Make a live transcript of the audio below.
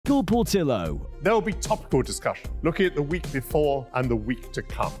Michael Portillo. There'll be topical discussion, looking at the week before and the week to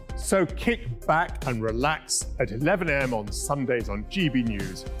come. So kick back and relax at 11 a.m. on Sundays on GB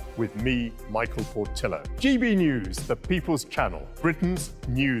News with me, Michael Portillo. GB News, the People's Channel, Britain's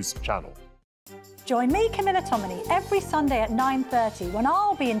news channel. Join me, Camilla Tominey, every Sunday at 9:30 when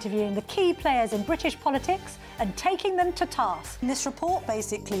I'll be interviewing the key players in British politics and taking them to task. This report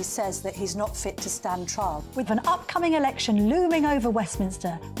basically says that he's not fit to stand trial. With an upcoming election looming over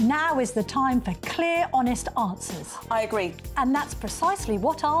Westminster, now is the time for clear, honest answers. I agree. And that's precisely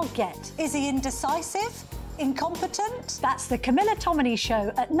what I'll get. Is he indecisive? Incompetent? That's the Camilla Tominey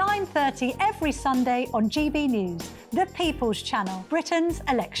Show at 9:30 every Sunday on GB News, the People's Channel, Britain's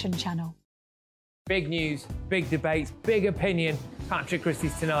election channel. Big news, big debates, big opinion. Patrick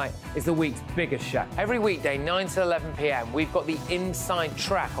Christie's Tonight is the week's biggest show. Every weekday, 9 to 11 p.m, we've got the inside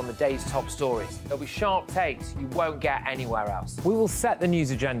track on the day's top stories. There'll be sharp takes you won't get anywhere else. We will set the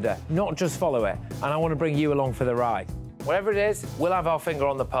news agenda, not just follow it, and I want to bring you along for the ride. Whatever it is, we'll have our finger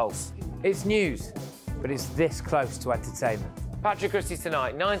on the pulse. It's news, but it's this close to entertainment. Patrick Christie's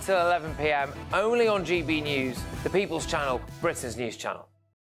Tonight, 9 to 11 p.m, only on GB News, the People's Channel, Britain's news channel.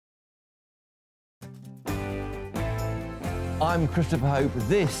 I'm Christopher Hope.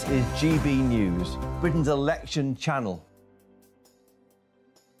 This is GB News, Britain's election channel.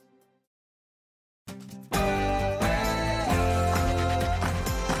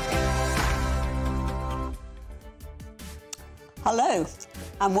 Hello,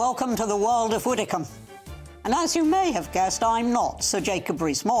 and welcome to the world of Widdicombe. And as you may have guessed, I'm not Sir Jacob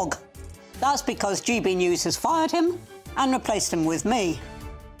Rees-Mogg. That's because GB News has fired him and replaced him with me.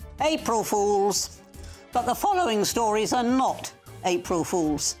 April Fools. But the following stories are not April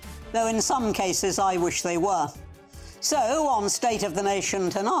Fools, though in some cases I wish they were. So, on State of the Nation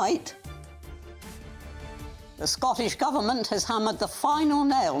tonight, the Scottish Government has hammered the final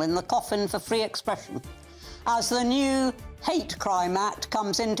nail in the coffin for free expression, as the new Hate Crime Act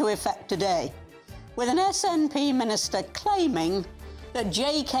comes into effect today, with an SNP minister claiming that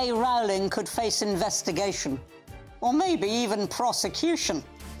J.K. Rowling could face investigation, or maybe even prosecution,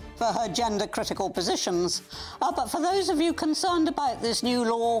 for her gender-critical positions. But for those of you concerned about this new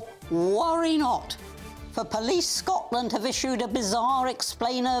law, worry not, for Police Scotland have issued a bizarre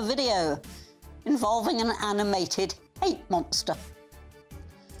explainer video involving an animated hate monster.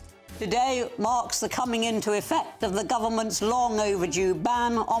 Today marks the coming into effect of the government's long-overdue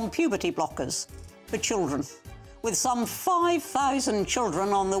ban on puberty blockers for children, with some 5,000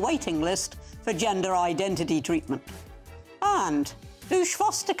 children on the waiting list for gender identity treatment. And do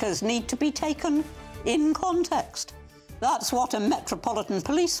swastikas need to be taken in context? That's what a Metropolitan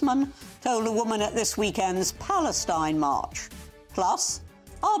policeman told a woman at this weekend's Palestine March. Plus,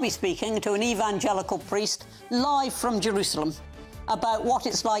 I'll be speaking to an evangelical priest live from Jerusalem about what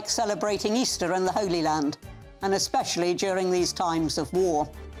it's like celebrating Easter in the Holy Land, and especially during these times of war.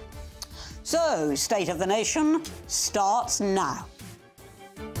 So, State of the Nation starts now.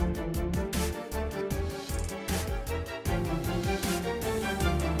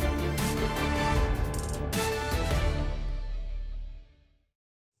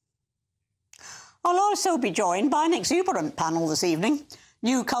 I'll also be joined by an exuberant panel this evening.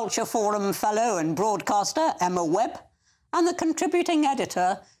 New Culture Forum fellow and broadcaster Emma Webb, and the contributing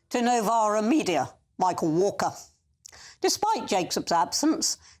editor to Novara Media, Michael Walker. Despite Jacob's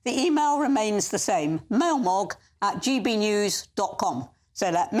absence, the email remains the same, mailmog@gbnews.com.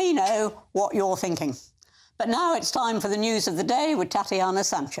 So let me know what you're thinking. But now it's time for the news of the day with Tatiana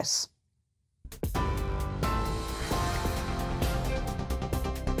Sanchez.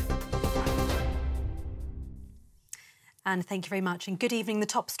 And thank you very much, and good evening. The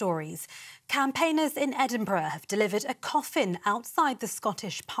top stories. Campaigners in Edinburgh have delivered a coffin outside the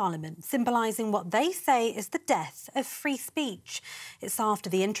Scottish Parliament, symbolising what they say is the death of free speech. It's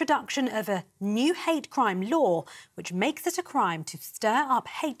after the introduction of a new hate crime law, which makes it a crime to stir up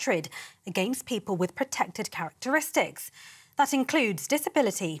hatred against people with protected characteristics. That includes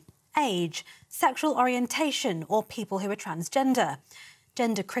disability, age, sexual orientation, or people who are transgender.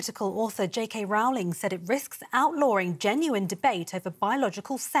 Gender-critical author J.K. Rowling said it risks outlawing genuine debate over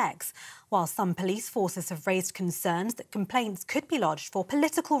biological sex, while some police forces have raised concerns that complaints could be lodged for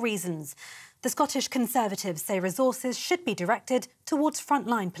political reasons. The Scottish Conservatives say resources should be directed towards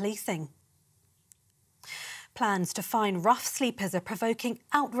frontline policing. Plans to fine rough sleepers are provoking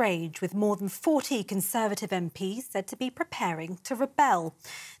outrage, with more than 40 Conservative MPs said to be preparing to rebel.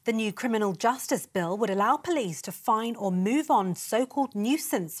 The new criminal justice bill would allow police to fine or move on so-called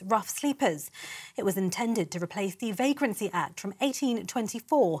nuisance rough sleepers. It was intended to replace the Vagrancy Act from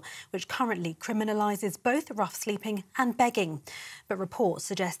 1824, which currently criminalises both rough sleeping and begging. But reports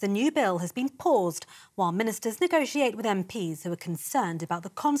suggest the new bill has been paused while ministers negotiate with MPs who are concerned about the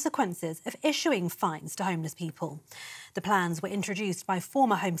consequences of issuing fines to homeless people. The plans were introduced by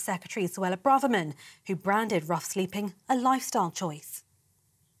former Home Secretary Suella Braverman, who branded rough sleeping a lifestyle choice.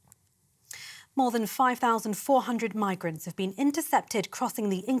 More than 5,400 migrants have been intercepted crossing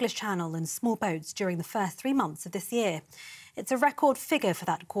the English Channel in small boats during the first 3 months of this year. It's a record figure for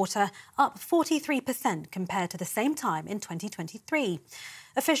that quarter, up 43% compared to the same time in 2023.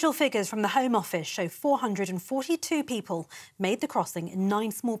 Official figures from the Home Office show 442 people made the crossing in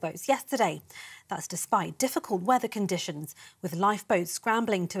 9 small boats yesterday. That's despite difficult weather conditions, with lifeboats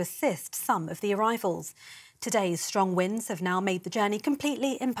scrambling to assist some of the arrivals. Today's strong winds have now made the journey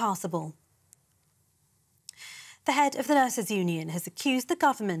completely impassable. The head of the Nurses' Union has accused the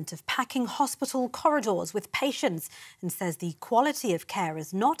government of packing hospital corridors with patients and says the quality of care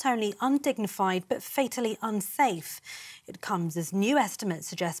is not only undignified but fatally unsafe. It comes as new estimates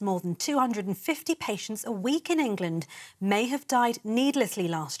suggest more than 250 patients a week in England may have died needlessly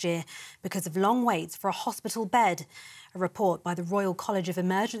last year because of long waits for a hospital bed. A report by the Royal College of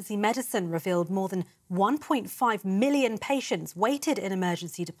Emergency Medicine revealed more than 1.5 million patients waited in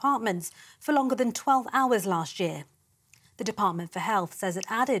emergency departments for longer than 12 hours last year. The Department for Health says it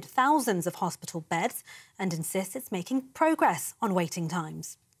added thousands of hospital beds and insists it's making progress on waiting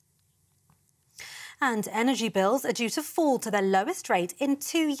times. And energy bills are due to fall to their lowest rate in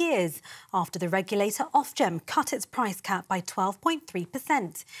 2 years after the regulator Ofgem cut its price cap by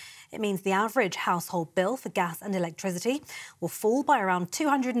 12.3%. It means the average household bill for gas and electricity will fall by around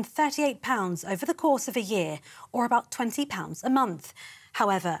 £238 over the course of a year, or about £20 a month.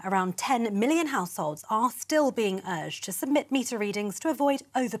 However, around 10 million households are still being urged to submit meter readings to avoid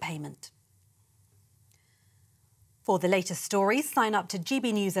overpayment. For the latest stories, sign up to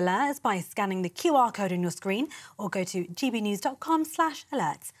GB News Alerts by scanning the QR code on your screen or go to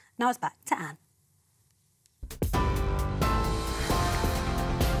gbnews.com/alerts. Now it's back to Anne.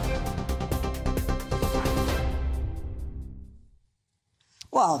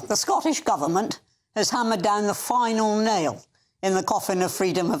 Well, the Scottish Government has hammered down the final nail in the coffin of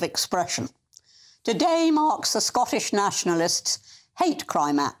freedom of expression. Today marks the Scottish Nationalists' Hate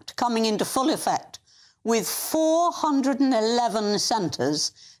Crime Act coming into full effect, with 411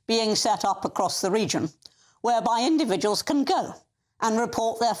 centres being set up across the region, whereby individuals can go and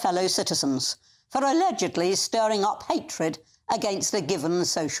report their fellow citizens for allegedly stirring up hatred against a given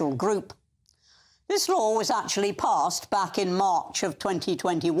social group. This law was actually passed back in March of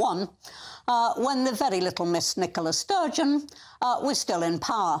 2021, when the very little Miss Nicola Sturgeon was still in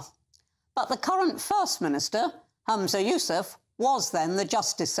power. But the current First Minister, Humza Yousaf, was then the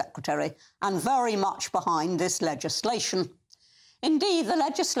Justice Secretary and very much behind this legislation. Indeed, the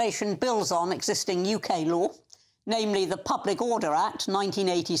legislation builds on existing UK law, namely the Public Order Act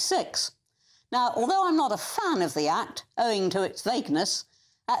 1986. Now, although I'm not a fan of the Act, owing to its vagueness,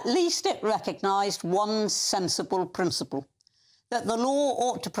 at least it recognised one sensible principle, that the law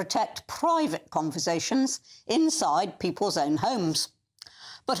ought to protect private conversations inside people's own homes.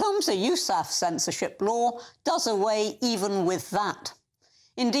 But Humza Yousaf's censorship law does away even with that.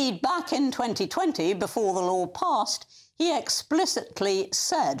 Indeed, back in 2020, before the law passed, he explicitly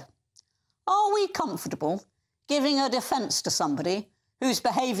said, "Are we comfortable giving a defence to somebody whose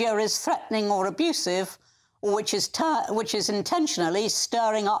behaviour is threatening or abusive, or which is intentionally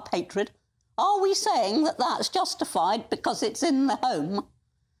stirring up hatred? Are we saying that that's justified because it's in the home?"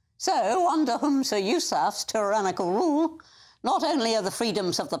 So, under Humza Yousaf's tyrannical rule, not only are the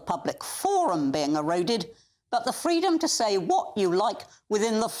freedoms of the public forum being eroded, but the freedom to say what you like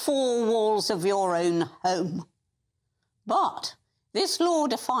within the 4 walls of your own home. But this law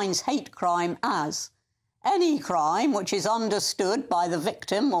defines hate crime as any crime which is understood by the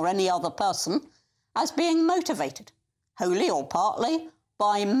victim or any other person as being motivated, wholly or partly,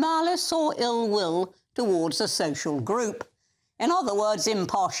 by malice or ill will towards a social group. In other words,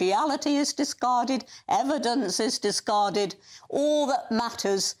 impartiality is discarded, evidence is discarded. All that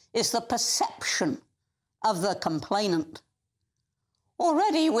matters is the perception of the complainant.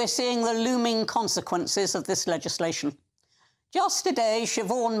 Already we're seeing the looming consequences of this legislation. Just today,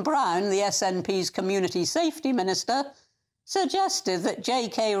 Siobhan Brown, the SNP's Community Safety Minister, suggested that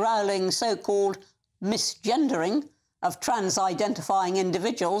J.K. Rowling's so-called misgendering of trans-identifying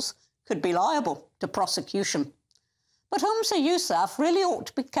individuals could be liable to prosecution. But Humza Yousaf really ought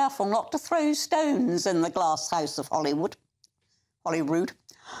to be careful not to throw stones in the glass house of Holyrood.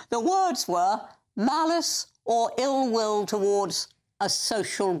 The words were malice or ill will towards a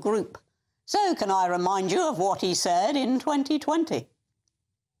social group. So can I remind you of what he said in 2020?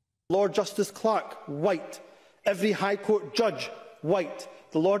 Lord Justice Clark, white. Every High Court judge, white.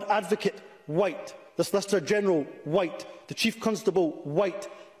 The Lord Advocate, white. The Solicitor General, white. The Chief Constable, white.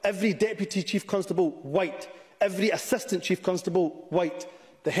 Every Deputy Chief Constable, white. Every Assistant Chief Constable, white.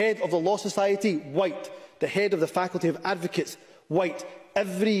 The Head of the Law Society, white. The Head of the Faculty of Advocates, white.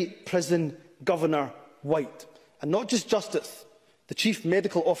 Every Prison Governor, white. And not just Justice. The Chief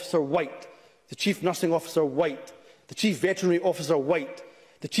Medical Officer, white. The Chief Nursing Officer, white. The Chief Veterinary Officer, white.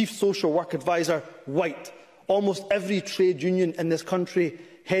 The Chief Social Work Advisor, white. Almost every trade union in this country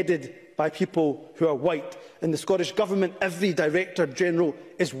headed by people who are white. In the Scottish Government, every Director General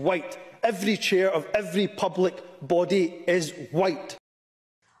is white. Every chair of every public body is white.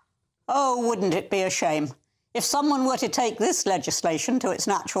 Oh, wouldn't it be a shame if someone were to take this legislation to its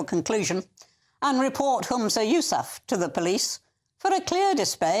natural conclusion and report Humza Yousaf to the police for a clear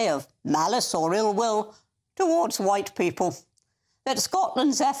display of malice or ill will towards white people. That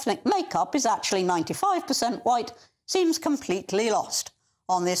Scotland's ethnic makeup is actually 95% white seems completely lost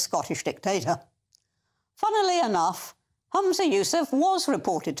on this Scottish dictator. Funnily enough, Humza Yousaf was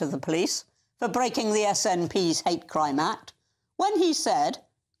reported to the police for breaking the SNP's Hate Crime Act when he said,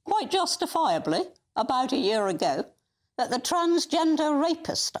 quite justifiably, about a year ago, that the transgender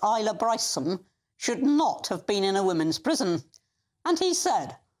rapist Isla Bryson should not have been in a women's prison. And he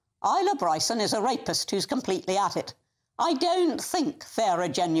said, Isla Bryson is a rapist who's completely at it. I don't think they're a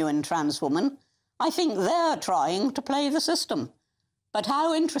genuine trans woman. I think they're trying to play the system. But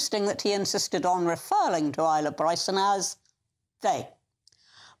how interesting that he insisted on referring to Isla Bryson as they.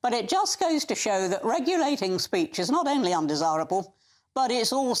 But it just goes to show that regulating speech is not only undesirable, but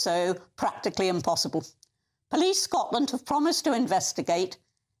it's also practically impossible. Police Scotland have promised to investigate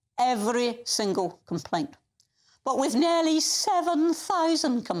every single complaint. But with nearly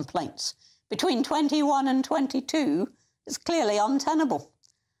 7,000 complaints between 21 and 22, it's clearly untenable.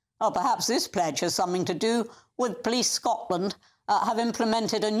 Or perhaps this pledge has something to do with Police Scotland have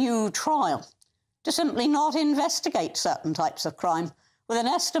implemented a new trial to simply not investigate certain types of crime, with an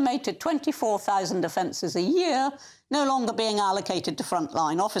estimated 24,000 offences a year no longer being allocated to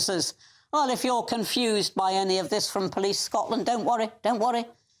frontline officers. Well, if you're confused by any of this from Police Scotland, don't worry, don't worry.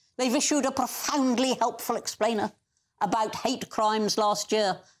 They've issued a profoundly helpful explainer about hate crimes last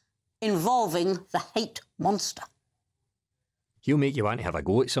year involving the hate monster. He'll make you want to have a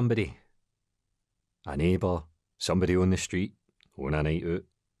go at somebody. A neighbour, somebody on the street, on a night out,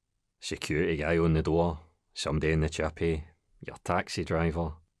 security guy on the door, somebody in the chippy, your taxi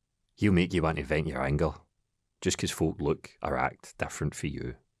driver. He'll make you want to vent your anger, just because folk look or act different for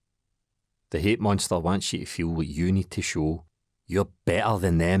you. The hate monster wants you to feel what you need to show you're better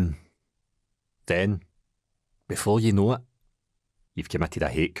than them. Then, before you know it, you've committed a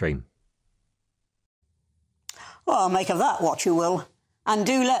hate crime. Well, make of that what you will. And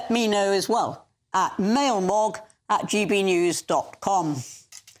do let me know as well at mailmog@gbnews.com.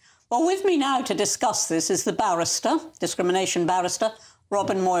 Well, with me now to discuss this is the barrister, discrimination barrister,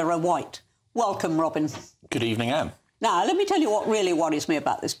 Robin Moira White. Welcome, Robin. Good evening, Anne. Now, let me tell you what really worries me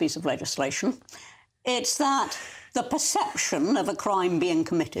about this piece of legislation. It's that the perception of a crime being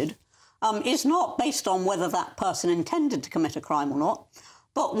committed is not based on whether that person intended to commit a crime or not,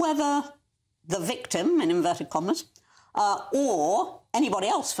 but whether the victim, in inverted commas, or anybody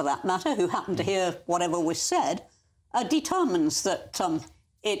else for that matter who happened to hear whatever was said, determines that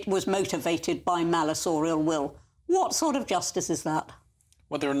it was motivated by malice or ill will. What sort of justice is that?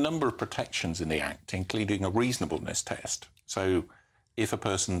 Well, there are a number of protections in the Act, including a reasonableness test. So if a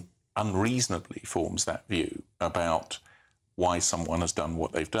person unreasonably forms that view about why someone has done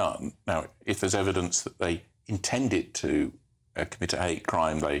what they've done, now, if there's evidence that they intended to commit a hate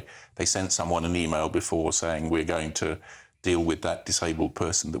crime, they sent someone an email before saying we're going to deal with that disabled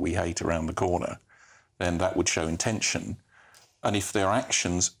person that we hate around the corner, then that would show intention. And if their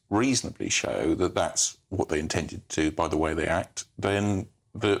actions reasonably show that that's what they intended to do by the way they act, then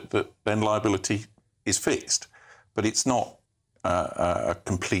then liability is fixed. But it's not a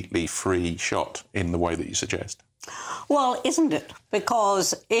completely free shot in the way that you suggest. Well, isn't it?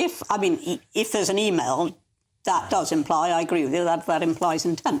 Because if there's an email, that does imply, I agree with you, that implies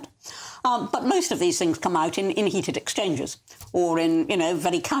intent. But most of these things come out in heated exchanges or in,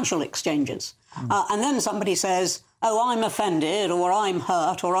 very casual exchanges. And then somebody says, oh, I'm offended or I'm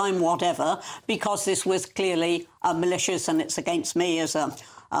hurt or I'm whatever because this was clearly malicious and it's against me as a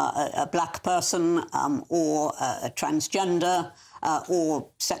black person or a transgender or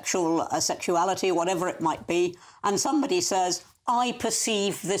sexuality, whatever it might be. And somebody says, I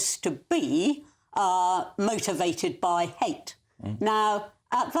perceive this to be motivated by hate. Now,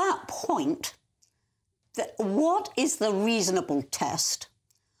 at that point, what is the reasonable test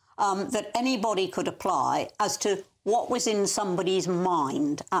that anybody could apply as to what was in somebody's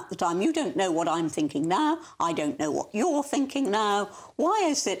mind at the time? You don't know what I'm thinking now. I don't know what you're thinking now. Why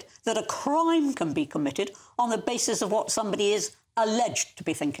is it that a crime can be committed on the basis of what somebody is alleged to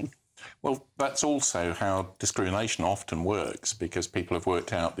be thinking? Well, that's also how discrimination often works, because people have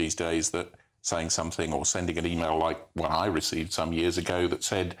worked out these days that saying something or sending an email like one I received some years ago that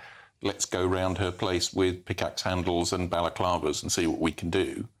said, let's go round her place with pickaxe handles and balaclavas and see what we can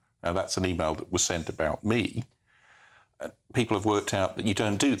do. Now, that's an email that was sent about me. People have worked out that you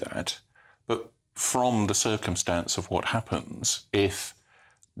don't do that. But from the circumstance of what happens, if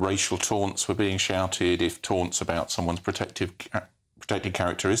racial taunts were being shouted, if taunts about someone's protected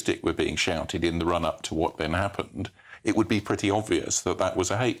characteristic were being shouted in the run-up to what then happened, it would be pretty obvious that that was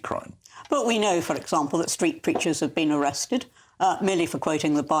a hate crime. But we know, for example, that street preachers have been arrested merely for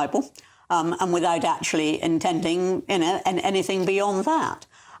quoting the Bible and without actually intending, anything beyond that.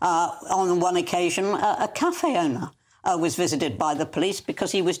 On one occasion, a cafe owner was visited by the police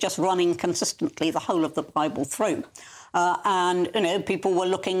because he was just running consistently the whole of the Bible through. And people were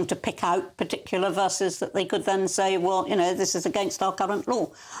looking to pick out particular verses that they could then say, well, this is against our current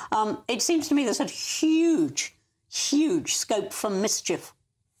law. It seems to me there's a huge scope for mischief.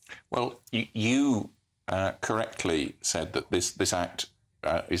 Well, you correctly said that this Act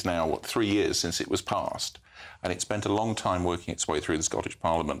is now, 3 years since it was passed, and it spent a long time working its way through the Scottish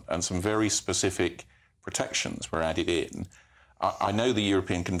Parliament, and some very specific protections were added in. I know the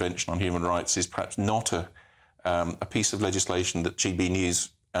European Convention on Human Rights is perhaps not a piece of legislation that GBNews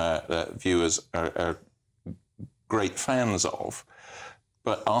viewers are great fans of,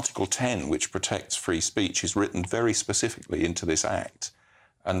 but Article 10, which protects free speech, is written very specifically into this Act.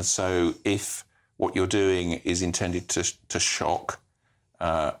 And so if what you're doing is intended to shock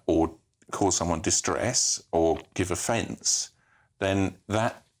or cause someone distress or give offence, then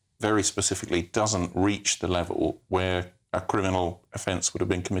that very specifically doesn't reach the level where a criminal offence would have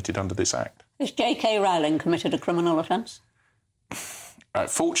been committed under this Act. Has J.K. Rowling committed a criminal offence?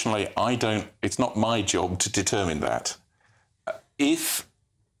 Fortunately, it's not my job to determine that.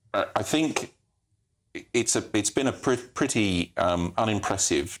 I think it's been a pretty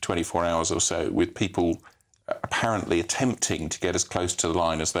unimpressive 24 hours or so, with people apparently attempting to get as close to the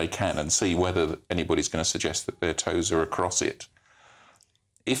line as they can and see whether anybody's going to suggest that their toes are across it.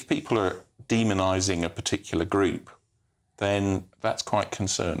 If people are demonising a particular group, then that's quite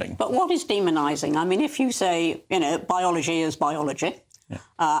concerning. But what is demonising? I mean, if you say, biology is biology,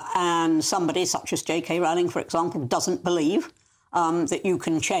 and somebody such as J.K. Rowling, for example, doesn't believe that you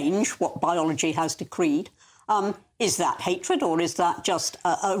can change what biology has decreed, is that hatred, or is that just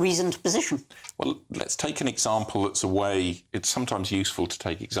a reasoned position? Well, let's take an example that's away. It's sometimes useful to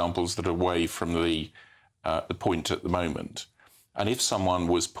take examples that are away from the point at the moment. And if someone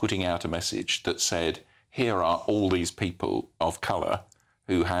was putting out a message that said, here are all these people of colour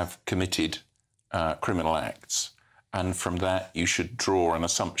who have committed criminal acts, and from that you should draw an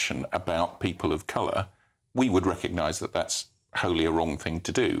assumption about people of colour, we would recognise that that's wholly a wrong thing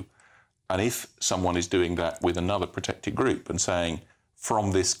to do. And if someone is doing that with another protected group and saying,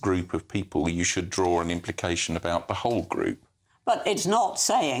 from this group of people, you should draw an implication about the whole group. But it's not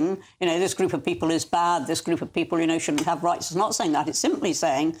saying, this group of people is bad, this group of people, shouldn't have rights. It's not saying that. It's simply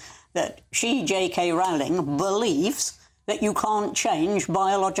saying that she, J.K. Rowling, believes that you can't change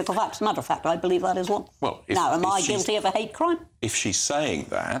biological facts. Matter of fact, I believe that is one. Well, am I guilty of a hate crime? If she's saying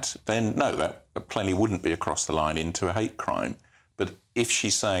that, then no, that plainly wouldn't be across the line into a hate crime. But if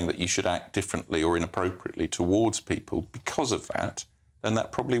she's saying that you should act differently or inappropriately towards people because of that, then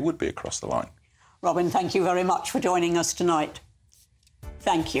that probably would be across the line. Robin, thank you very much for joining us tonight.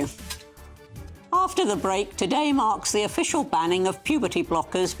 Thank you. After the break, today marks the official banning of puberty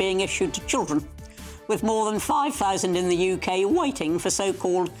blockers being issued to children, with more than 5,000 in the UK waiting for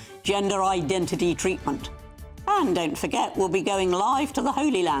so-called gender identity treatment. And don't forget, we'll be going live to the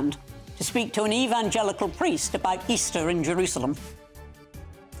Holy Land to speak to an evangelical priest about Easter in Jerusalem.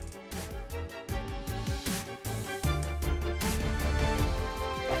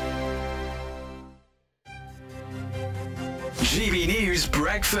 GB News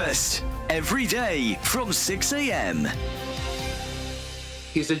Breakfast, every day from 6 a.m.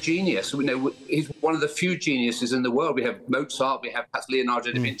 He's a genius. He's one of the few geniuses in the world. We have Mozart, we have perhaps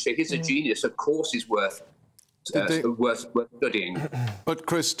Leonardo da Vinci. He's a genius. Of course he's worth studying. But,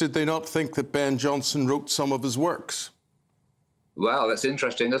 Chris, did they not think that Ben Jonson wrote some of his works? Well, that's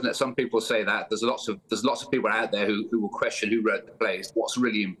interesting, isn't it? Some people say that. There's lots of people out there who will question who wrote the plays. What's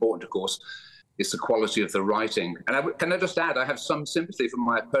really important, of course, is the quality of the writing. And can I just add, I have some sympathy for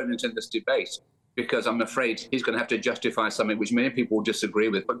my opponent in this debate, because I'm afraid he's going to have to justify something which many people will disagree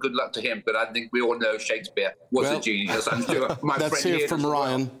with. But good luck to him. But I think we all know Shakespeare was a genius. I'm sure my let's friend hear from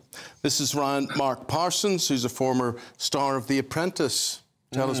Ryan. Well. This is Ryan Mark Parsons, who's a former star of The Apprentice.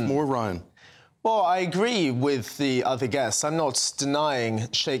 Tell us more, Ryan. Well, I agree with the other guests. I'm not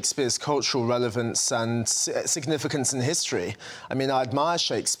denying Shakespeare's cultural relevance and significance in history. I mean, I admire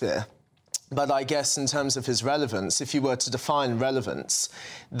Shakespeare. But I guess in terms of his relevance, if you were to define relevance,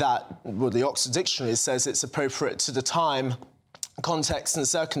 the Oxford Dictionary says it's appropriate to the time, context and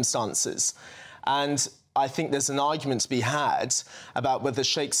circumstances. And I think there's an argument to be had about whether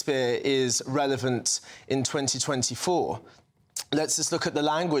Shakespeare is relevant in 2024. Let's just look at the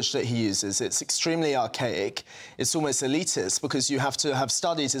language that he uses. It's extremely archaic. It's almost elitist, because you have to have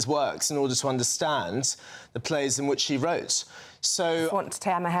studied his works in order to understand the plays in which he wrote. So I just want to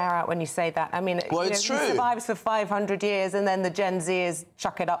tear my hair out when you say that. I mean, well, it's true. He survives for 500 years and then the Gen Zers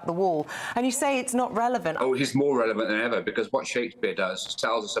chuck it up the wall. And you say it's not relevant. Oh, he's more relevant than ever, because what Shakespeare does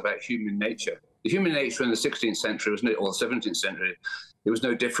tells us about human nature. The human nature in the 16th century, or the 17th century, it was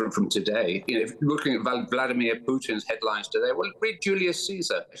no different from today. You know, if you're looking at Vladimir Putin's headlines today, well, read Julius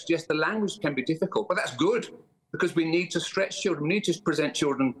Caesar. Yes, the language can be difficult, but that's good, because we need to stretch children. We need to present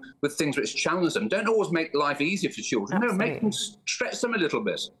children with things which challenge them. Don't always make life easy for children. Absolutely. No, make them stretch them a little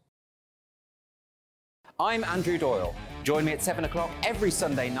bit. I'm Andrew Doyle. Join me at 7 o'clock every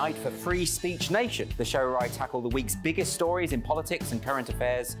Sunday night for Free Speech Nation, the show where I tackle the week's biggest stories in politics and current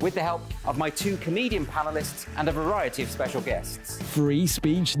affairs with the help of my 2 comedian panellists and a variety of special guests. Free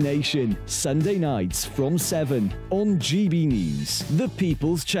Speech Nation, Sunday nights from 7 on GB News, the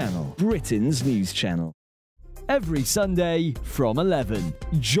People's Channel, Britain's news channel. Every Sunday from 11,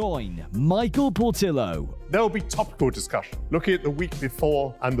 join Michael Portillo. There'll be topical discussion, looking at the week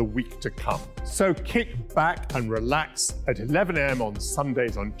before and the week to come. So kick back and relax at 11 a.m. on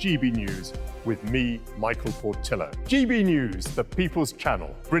Sundays on GB News with me, Michael Portillo. GB News, the People's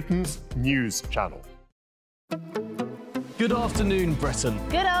Channel, Britain's news channel. Good afternoon, Britain.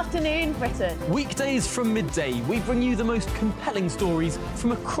 Good afternoon, Britain. Weekdays from midday, we bring you the most compelling stories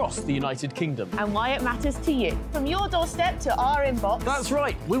from across the United Kingdom. And why it matters to you. From your doorstep to our inbox. That's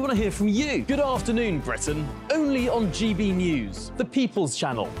right, we want to hear from you. Good afternoon, Britain. Only on GB News, the People's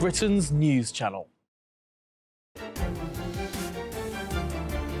Channel, Britain's news channel.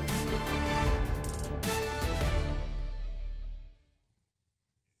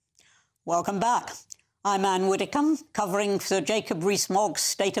 Welcome back. I'm Anne Widdicombe, covering Sir Jacob Rees-Mogg's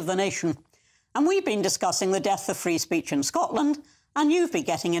State of the Nation. And we've been discussing the death of free speech in Scotland, and you've been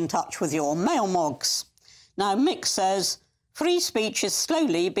getting in touch with your mail-mogs. Now, Mick says, free speech is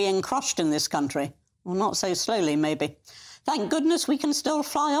slowly being crushed in this country. Well, not so slowly, maybe. Thank goodness we can still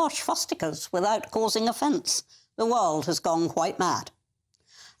fly our swastikas without causing offence. The world has gone quite mad.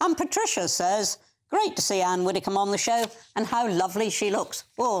 And Patricia says, great to see Anne Widdicombe on the show, and how lovely she looks.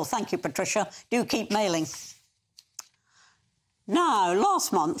 Oh, thank you, Patricia. Do keep mailing. Now,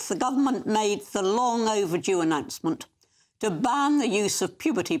 last month, the government made the long overdue announcement to ban the use of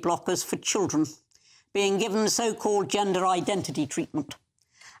puberty blockers for children being given so-called gender identity treatment.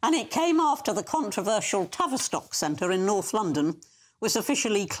 And it came after the controversial Tavistock Centre in North London was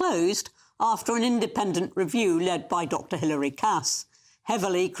officially closed after an independent review led by Dr. Hilary Cass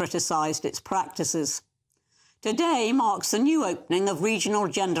heavily criticised its practices. Today marks the new opening of regional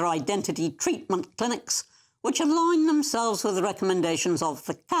gender identity treatment clinics, which align themselves with the recommendations of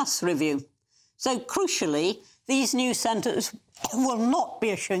the Cass review. So, crucially, these new centres will not be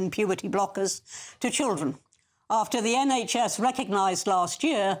issuing puberty blockers to children, after the NHS recognised last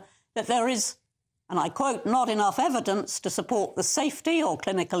year that there is, and I quote, not enough evidence to support the safety or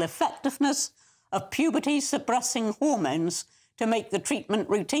clinical effectiveness of puberty-suppressing hormones to make the treatment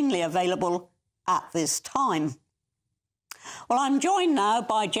routinely available at this time. Well, I'm joined now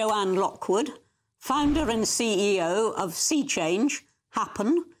by Joanne Lockwood, founder and CEO of Sea Change,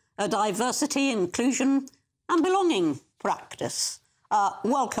 Happen, a diversity, inclusion and belonging practice.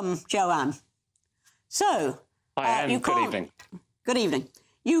 Welcome, Joanne. So, hi, Anne. Good evening. Good evening.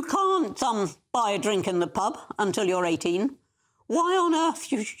 You can't buy a drink in the pub until you're 18. Why on earth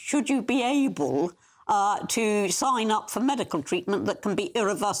should you be able to sign up for medical treatment that can be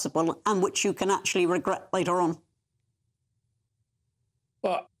irreversible and which you can actually regret later on?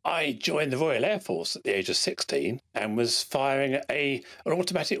 Well, I joined the Royal Air Force at the age of 16 and was firing an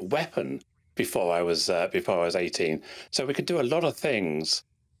automatic weapon before I was 18. So we could do a lot of things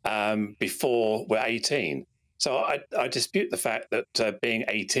before we're 18. So I dispute the fact that being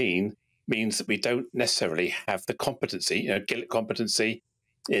 18 means that we don't necessarily have the competency. You know, Gillett competency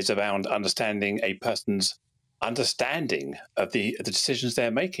is around understanding a person's understanding of the decisions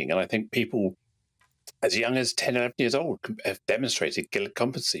they're making. And I think people as young as 10, 11 years old have demonstrated Gillett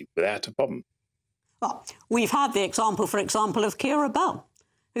competency without a problem. Well, we've had the example, for example, of Keira Bell,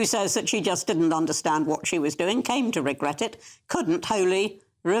 who says that she just didn't understand what she was doing, came to regret it, couldn't wholly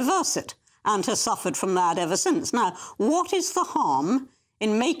reverse it, and has suffered from that ever since. Now, what is the harm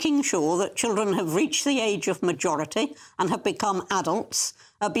in making sure that children have reached the age of majority and have become adults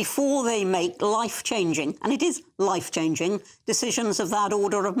before they make life-changing, and it is life-changing, decisions of that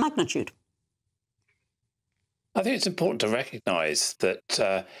order of magnitude? I think it's important to recognise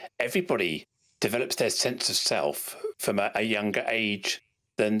that everybody develops their sense of self from a younger age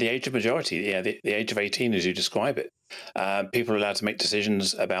than the age of majority, the age of 18, as you describe it. People are allowed to make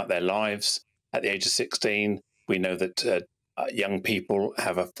decisions about their lives at the age of 16. We know that young people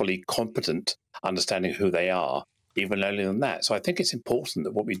have a fully competent understanding of who they are, even earlier than that. So I think it's important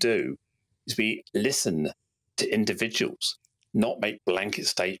that what we do is we listen to individuals, not make blanket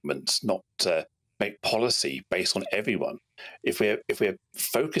statements, not make policy based on everyone. If we're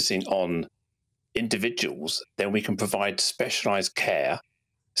focusing on individuals, then we can provide specialised care,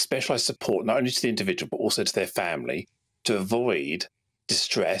 specialised support, not only to the individual, but also to their family, to avoid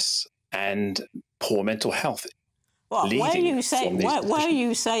distress and poor mental health. Well, where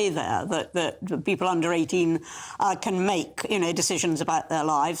you say there that people under 18 can make, decisions about their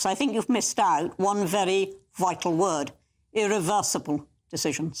lives, I think you've missed out one very vital word: irreversible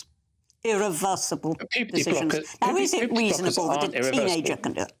decisions. Irreversible decisions. Now, is it reasonable that a teenager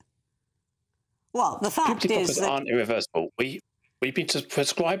can do it? Well, the fact is that aren't irreversible. We've been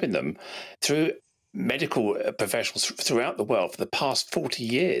prescribing them through medical professionals throughout the world for the past 40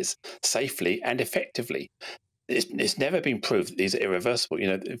 years, safely and effectively. It's never been proved that these are irreversible.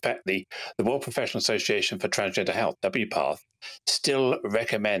 In fact, the World Professional Association for Transgender Health, WPATH, still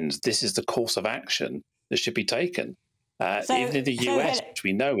recommends this is the course of action that should be taken. Even in the US, which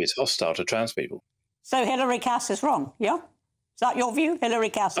we know is hostile to trans people. So Hilary Cass is wrong, yeah? Is that your view? Hilary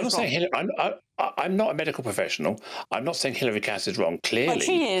Cass is wrong? I'm not a medical professional. I'm not saying Hilary Cass is wrong. Clearly, but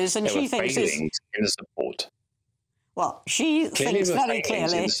she is, and she thinks in the support. Well, she thinks very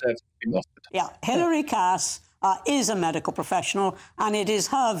clearly. Yeah, Hilary Cass is a medical professional, and it is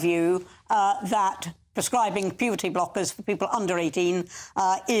her view that prescribing puberty blockers for people under 18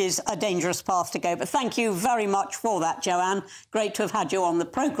 is a dangerous path to go. But thank you very much for that, Joanne. Great to have had you on the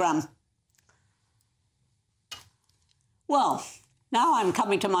programme. Well, now I'm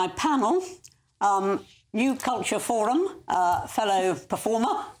coming to my panel. New Culture Forum fellow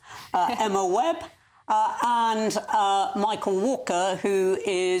performer, Emma Webb, and Michael Walker, who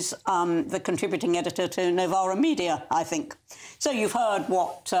is the contributing editor to Novara Media, I think. So you've heard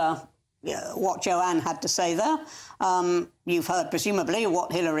what Joanne had to say there. You've heard, presumably,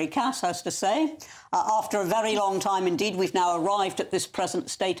 what Hilary Cass has to say. After a very long time indeed, we've now arrived at this present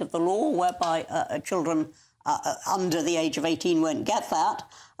state of the law whereby children under the age of 18 won't get that.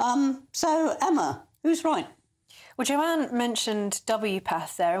 So, Emma, who's right? Well, Joanne mentioned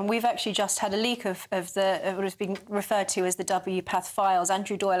WPATH there, and we've actually just had a leak of what has been referred to as the WPATH files.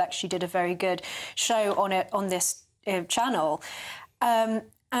 Andrew Doyle actually did a very good show on it on this channel. And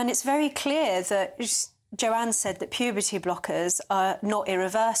it's very clear that Joanne said that puberty blockers are not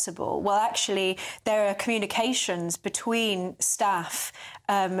irreversible. Well, actually, there are communications between staff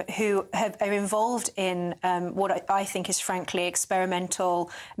who are involved in what I think is, frankly,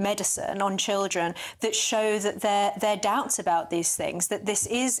 experimental medicine on children that show that there are doubts about these things, that this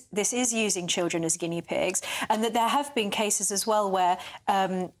is using children as guinea pigs, and that there have been cases as well where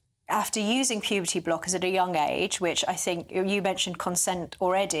after using puberty blockers at a young age, which I think you mentioned consent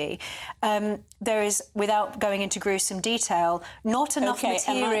already, there is, without going into gruesome detail, not enough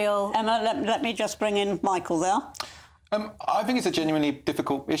material... Emma, let me just bring in Michael there. I think it's a genuinely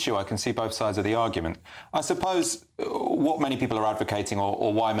difficult issue. I can see both sides of the argument. I suppose what many people are advocating,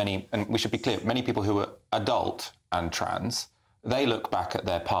 or why many, and we should be clear, many people who are adult and trans, they look back at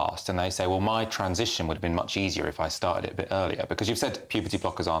their past and they say, well, my transition would have been much easier if I started it a bit earlier. Because you've said puberty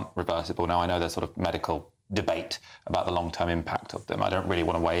blockers aren't reversible. Now, I know there's sort of medical debate about the long-term impact of them. I don't really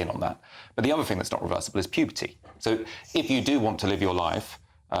want to weigh in on that. But the other thing that's not reversible is puberty. So if you do want to live your life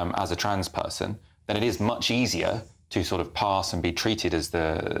as a trans person, then it is much easier to sort of pass and be treated as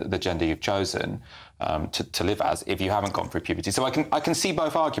the gender you've chosen to live as if you haven't gone through puberty. So I can see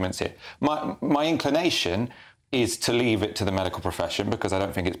both arguments here. My inclination is to leave it to the medical profession, because I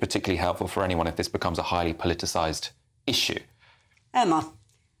don't think it's particularly helpful for anyone if this becomes a highly politicised issue. Emma,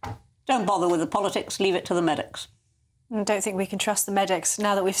 Don't bother with the politics, leave it to the medics. I don't think we can trust the medics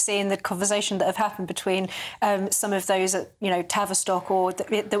now that we've seen the conversation that have happened between some of those at, Tavistock or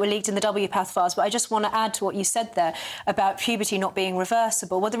that were leaked in the WPATH files. But I just want to add to what you said there about puberty not being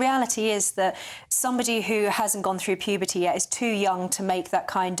reversible. Well, the reality is that somebody who hasn't gone through puberty yet is too young to make that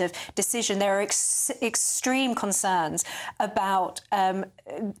kind of decision. There are extreme concerns about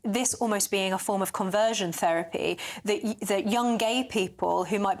this almost being a form of conversion therapy, that young gay people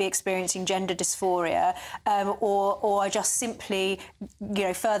who might be experiencing gender dysphoria or are just simply,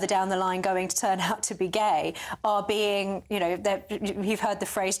 further down the line going to turn out to be gay, are being, you've heard the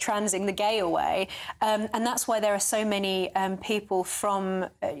phrase transing the gay away. And that's why there are so many people from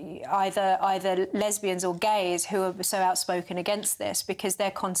either lesbians or gays who are so outspoken against this, because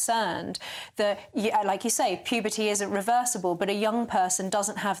they're concerned that, like you say, puberty isn't reversible, but a young person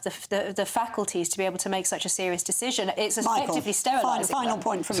doesn't have the faculties to be able to make such a serious decision. It's effectively sterilising. Final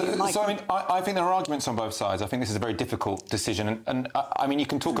point from you, Michael. So, I think there are arguments on both sides. I think this is a very difficult decision. And I mean, you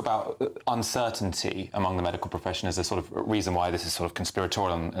can talk about uncertainty among the medical profession as a sort of reason why this is sort of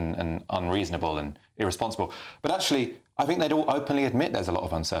conspiratorial and unreasonable and irresponsible. But actually, I think they'd all openly admit there's a lot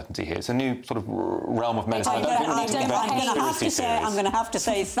of uncertainty here. It's a new sort of realm of medicine. I'm going to have to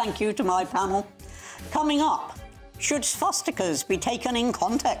say thank you to my panel. Coming up, should swastikas be taken in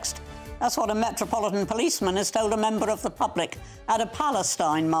context? That's what a Metropolitan policeman has told a member of the public at a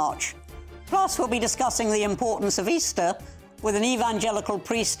Palestine march. Plus, we'll be discussing the importance of Easter with an evangelical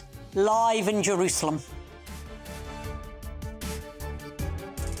priest live in Jerusalem.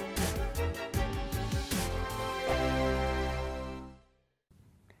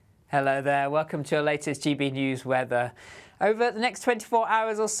 Hello there, welcome to your latest GB News weather. Over the next 24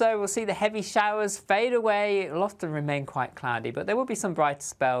 hours or so, we'll see the heavy showers fade away. It'll often remain quite cloudy, but there will be some brighter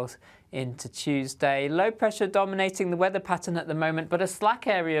spells into Tuesday. Low pressure dominating the weather pattern at the moment, but a slack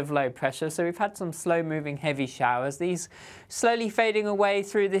area of low pressure, so we've had some slow-moving heavy showers. These slowly fading away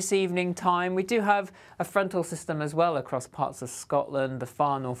through this evening time. We do have a frontal system as well across parts of Scotland, the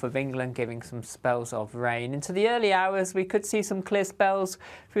far north of England, giving some spells of rain. Into the early hours, we could see some clear spells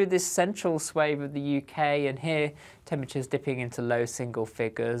through this central swathe of the UK, and here temperatures dipping into low single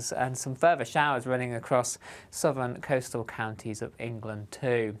figures, and some further showers running across southern coastal counties of England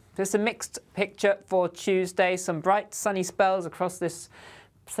too. There's a mixed picture for Tuesday. Some bright sunny spells across this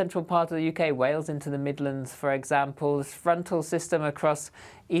central part of the UK, Wales into the Midlands, for example. This frontal system across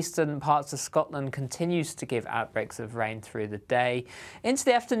eastern parts of Scotland continues to give outbreaks of rain through the day. Into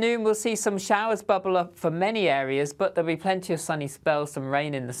the afternoon, we'll see some showers bubble up for many areas, but there'll be plenty of sunny spells, some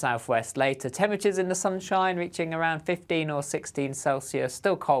rain in the southwest later. Temperatures in the sunshine reaching around 15 or 16 Celsius,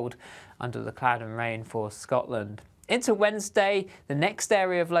 still cold under the cloud and rain for Scotland. Into Wednesday, the next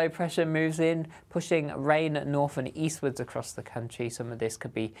area of low pressure moves in, pushing rain north and eastwards across the country. Some of this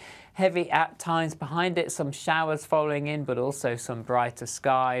could be heavy at times. Behind it, some showers following in, but also some brighter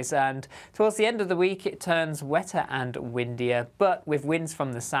skies. And towards the end of the week, it turns wetter and windier, but with winds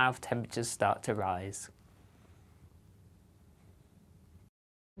from the south, temperatures start to rise.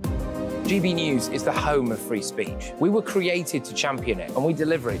 GB News is the home of free speech. We were created to champion it, and we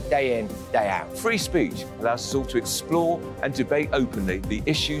deliver it day in, day out. Free speech allows us all to explore and debate openly the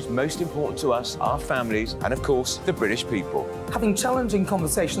issues most important to us, our families, and of course, the British people. Having challenging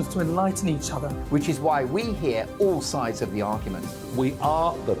conversations to enlighten each other. Which is why we hear all sides of the argument. We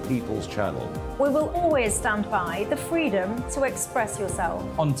are the People's Channel. We will always stand by the freedom to express yourself.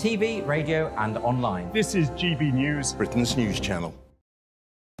 On TV, radio and online. This is GB News, Britain's news channel.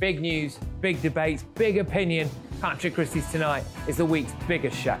 Big news, big debates, big opinion. Patrick Christie's Tonight is the week's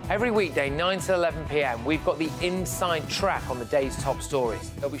biggest show. Every weekday, 9 to 11 p.m, we've got the inside track on the day's top stories.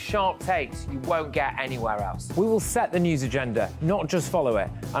 There'll be sharp takes you won't get anywhere else. We will set the news agenda, not just follow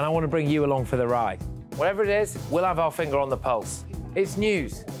it, and I want to bring you along for the ride. Whatever it is, we'll have our finger on the pulse. It's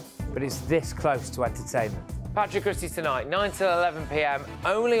news, but it's this close to entertainment. Patrick Christie's Tonight, 9 to 11 p.m,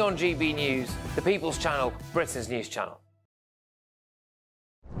 only on GB News, the People's Channel, Britain's news channel.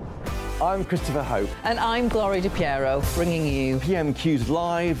 I'm Christopher Hope. And I'm Gloria Di Piero, bringing you PMQ's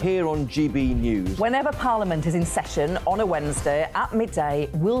live here on GB News. Whenever Parliament is in session on a Wednesday at midday,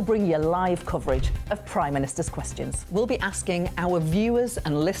 we'll bring you live coverage of Prime Minister's questions. We'll be asking our viewers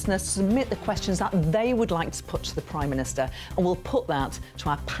and listeners to submit the questions that they would like to put to the Prime Minister, and we'll put that to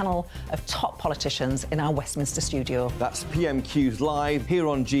our panel of top politicians in our Westminster studio. That's PMQ's live here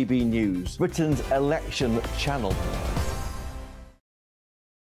on GB News, Britain's election channel.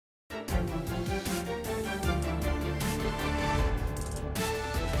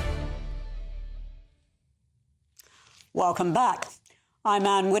 Welcome back. I'm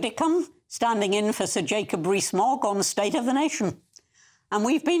Anne Widdicombe, standing in for Sir Jacob Rees-Mogg on State of the Nation. and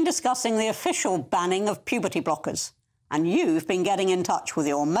we've been discussing the official banning of puberty blockers. And you've been getting in touch with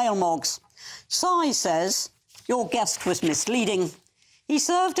your mailmogs. Sai says your guest was misleading. He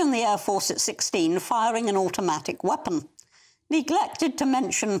served in the Air Force at 16, firing an automatic weapon. Neglected to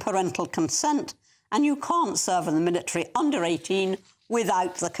mention parental consent, and you can't serve in the military under 18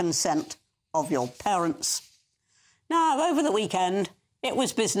 without the consent of your parents. Now, over the weekend, it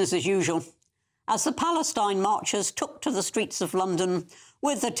was business as usual, as the Palestine marchers took to the streets of London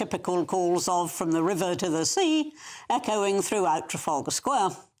with the typical calls of "from the river to the sea" echoing throughout Trafalgar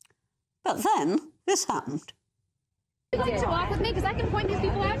Square. But then this happened. You'd like to walk with me because I can point these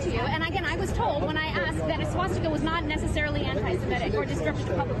people out to you. And again, I was told when I asked that a swastika was not necessarily anti-Semitic or disruptive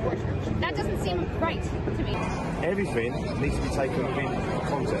to public worship. That doesn't seem right to me. Everything needs to be taken within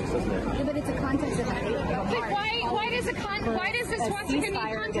context, doesn't it? Yeah, but it's a context of that. Why does the swastika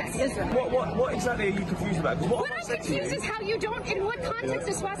need context? What exactly are you confused about? What I'm confused is how you don't. In what context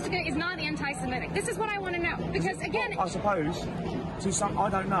a swastika is not anti-Semitic? This is what I want to know. Because again, I suppose to some, I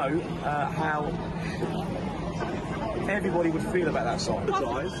don't know how everybody would feel about that sign.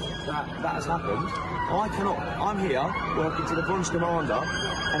 That has happened. I'm here working to the Bronze Commander,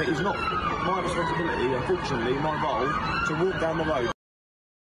 and it is not my responsibility, unfortunately, my role, to walk down the road.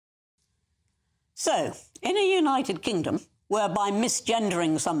 So, in a United Kingdom, whereby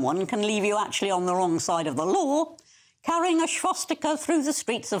misgendering someone can leave you actually on the wrong side of the law, carrying a swastika through the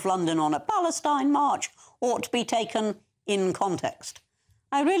streets of London on a Palestine march ought to be taken in context.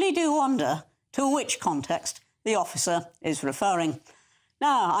 I really do wonder to which context the officer is referring.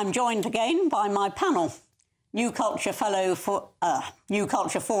 Now, I'm joined again by my panel. New Culture Forum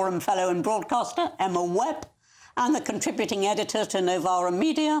Fellow and Broadcaster, Emma Webb, and the contributing editor to Novara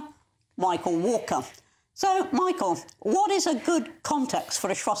Media, Michael Walker. So, Michael, what is a good context for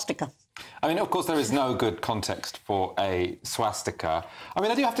a swastika? I mean, of course, there is no good context for a swastika. I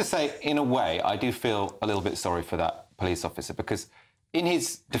mean, I do have to say, in a way, I do feel a little bit sorry for that police officer, because in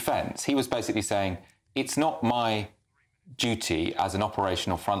his defence, he was basically saying, it's not my duty as an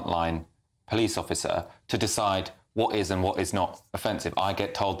operational frontline police officer to decide what is and what is not offensive. I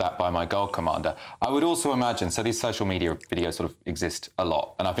get told that by my Gold Commander. I would also imagine, so these social media videos sort of exist a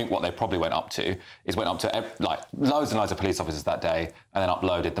lot, and I think what they probably went up to like loads and loads of police officers that day and then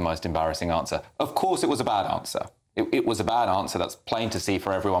uploaded the most embarrassing answer. Of course it was a bad answer. It was a bad answer. That's plain to see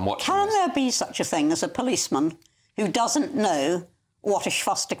for everyone watching. Can there be such a thing as a policeman who doesn't know what a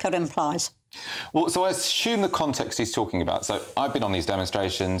swastika implies? Well, so I assume the context he's talking about. So I've been on these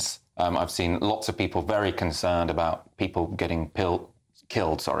demonstrations. I've seen lots of people very concerned about people getting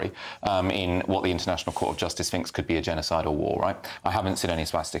killed, in what the International Court of Justice thinks could be a genocidal war, right? I haven't seen any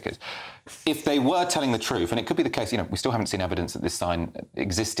swastikas. If they were telling the truth, and it could be the case, we still haven't seen evidence that this sign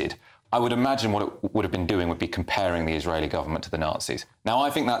existed, I would imagine what it would have been doing would be comparing the Israeli government to the Nazis. Now, I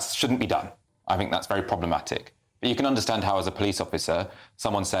think that shouldn't be done. I think that's very problematic. But you can understand how, as a police officer,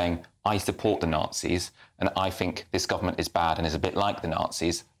 someone saying, I support the Nazis and I think this government is bad and is a bit like the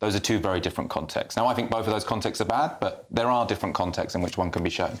Nazis, those are two very different contexts. Now, I think both of those contexts are bad, but there are different contexts in which one can be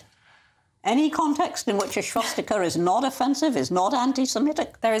shown. Any context in which a swastika is not offensive, is not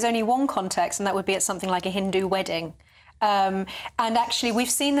anti-Semitic? There is only one context, and that would be at something like a Hindu wedding. And actually, we've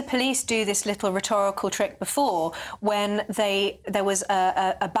seen the police do this little rhetorical trick before when there was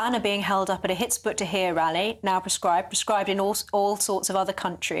a banner being held up at a Hitzbut Tahrir rally, now prescribed in all sorts of other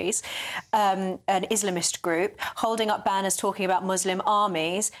countries, an Islamist group, holding up banners talking about Muslim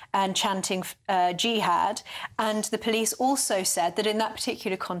armies and chanting jihad. And the police also said that in that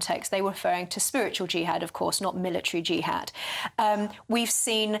particular context, they were referring to spiritual jihad, of course, not military jihad. We've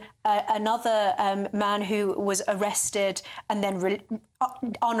seen another man who was arrested and then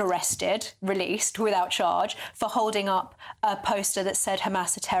unarrested, released without charge for holding up a poster that said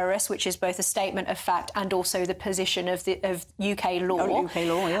Hamas are terrorists, which is both a statement of fact and also the position of UK law. Oh, UK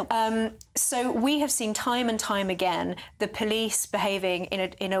law, yeah. So we have seen time and time again the police behaving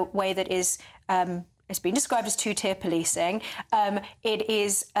in a way that is it's been described as two-tier policing. It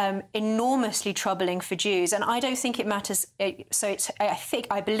is enormously troubling for Jews, and I don't think it matters.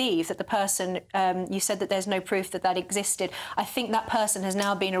 I believe that the person you said that there's no proof that existed. I think that person has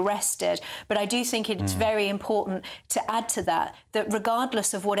now been arrested, but I do think it's very important to add to that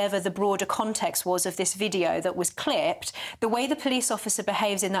regardless of whatever the broader context was of this video that was clipped, the way the police officer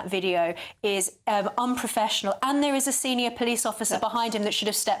behaves in that video is unprofessional, and there is a senior police officer behind him that should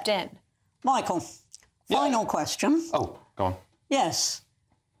have stepped in. Michael. Final question. Oh, go on. Yes.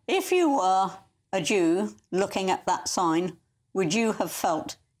 If you were a Jew looking at that sign, would you have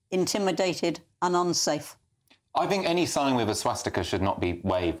felt intimidated and unsafe? I think any sign with a swastika should not be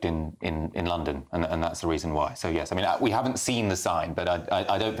waved in London, and that's the reason why. So, yes, I mean, we haven't seen the sign, but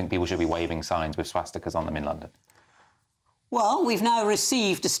I don't think people should be waving signs with swastikas on them in London. Well, we've now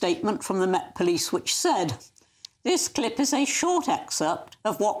received a statement from the Met Police which said, "This clip is a short excerpt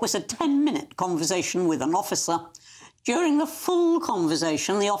of what was a 10-minute conversation with an officer. During the full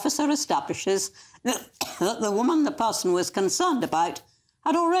conversation, the officer establishes that the woman the person was concerned about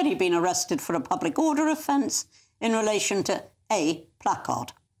had already been arrested for a public order offence in relation to a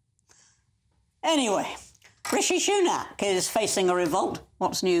placard." Anyway, Rishi Sunak is facing a revolt,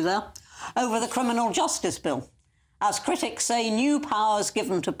 what's new there, over the Criminal Justice Bill, as critics say new powers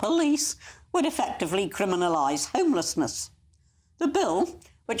given to police would effectively criminalise homelessness. The bill,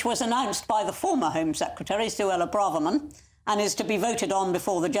 which was announced by the former Home Secretary, Suella Braverman, and is to be voted on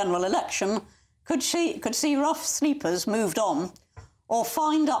before the general election, could see rough sleepers moved on or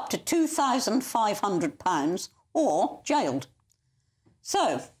fined up to £2,500 or jailed.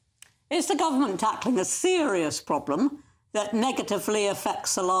 So, is the government tackling a serious problem that negatively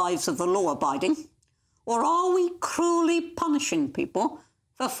affects the lives of the law-abiding? Or are we cruelly punishing people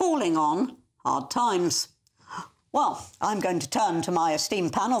for falling on hard times? Well, I'm going to turn to my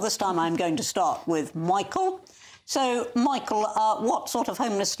esteemed panel. This time I'm going to start with Michael. So, Michael, what sort of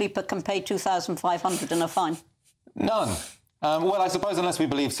homeless sleeper can pay £2,500 in a fine? None. Well, I suppose unless we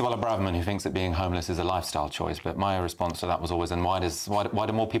believe Suella Braverman, who thinks that being homeless is a lifestyle choice. But my response to that was always, and why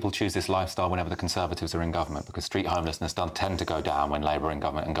do more people choose this lifestyle whenever the Conservatives are in government? Because street homelessness does tend to go down when Labour are in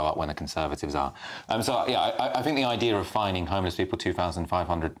government and go up when the Conservatives are. So, yeah, I think the idea of fining homeless people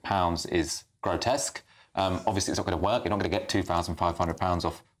 £2,500 is grotesque. Obviously, it's not going to work. You're not going to get £2,500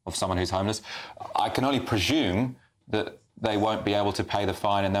 off someone who's homeless. I can only presume that they won't be able to pay the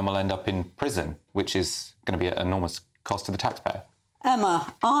fine and then will end up in prison, which is going to be an enormous cost to the taxpayer.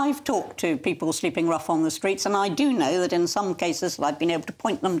 Emma, I've talked to people sleeping rough on the streets, and I do know that in some cases I've been able to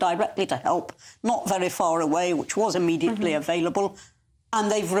point them directly to help, not very far away, which was immediately available,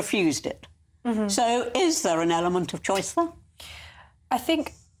 and they've refused it. So is there an element of choice there? I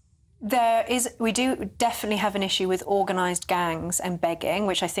think we do definitely have an issue with organised gangs and begging,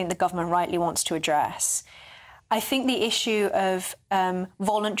 which I think the government rightly wants to address. I think the issue of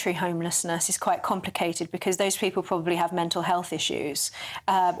voluntary homelessness is quite complicated because those people probably have mental health issues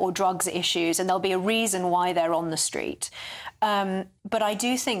or drugs issues, and there'll be a reason why they're on the street. But I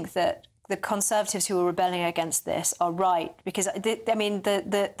do think that the Conservatives who are rebelling against this are right, because, I mean,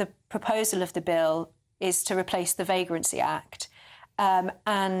 the proposal of the bill is to replace the Vagrancy Act.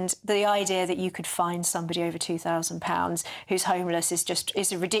 And the idea that you could find somebody over £2,000 who's homeless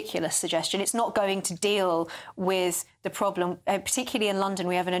is a ridiculous suggestion. It's not going to deal with the problem. Particularly in London,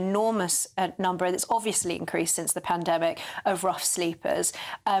 we have an enormous number that's obviously increased since the pandemic of rough sleepers.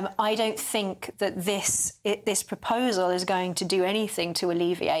 I don't think that this proposal is going to do anything to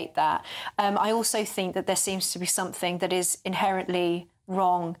alleviate that. I also think that there seems to be something that is inherently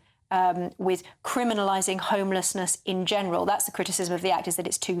wrong with criminalising homelessness in general. That's the criticism of the Act, is that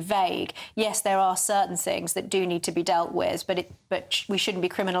it's too vague. Yes, there are certain things that do need to be dealt with, but we shouldn't be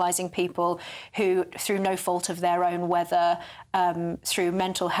criminalising people who, through no fault of their own, whether through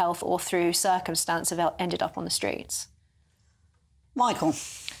mental health or through circumstance, have ended up on the streets. Michael?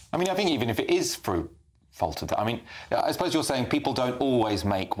 I mean, I think even if it is through fault of that, I mean, I suppose you're saying people don't always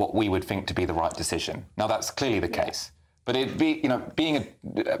make what we would think to be the right decision. Now, that's clearly the case. But being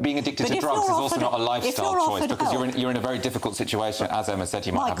addicted to drugs is also not a lifestyle choice, because you're in a very difficult situation. As Emma said,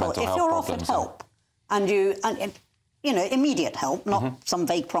 you might have mental health problems. If you're offered help and you know, immediate help, not some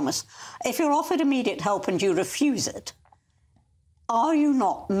vague promise. If you're offered immediate help and you refuse it, are you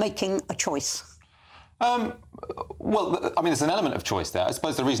not making a choice? Well, I mean, there's an element of choice there. I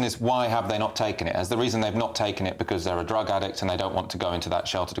suppose the reason is, why have they not taken it? As the reason they've not taken it because they're a drug addict and they don't want to go into that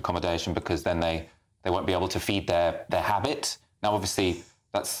sheltered accommodation because then they won't be able to feed their habit. Now, obviously,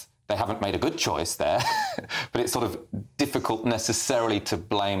 they haven't made a good choice there, but it's sort of difficult necessarily to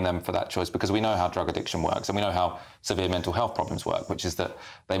blame them for that choice, because we know how drug addiction works and we know how severe mental health problems work, which is that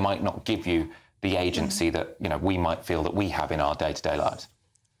they might not give you the agency that, you know, we might feel that we have in our day-to-day lives.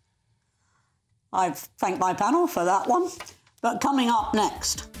 I've thanked my panel for that one. But coming up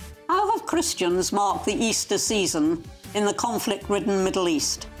next, how have Christians marked the Easter season in the conflict-ridden Middle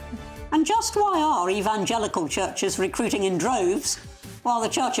East? And just why are evangelical churches recruiting in droves while the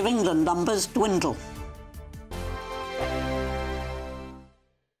Church of England numbers dwindle?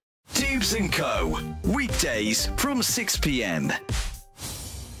 Dubes & Co. Weekdays from 6 p.m.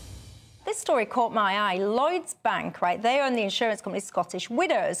 this story caught my eye. Lloyds Bank, right, they own the insurance company Scottish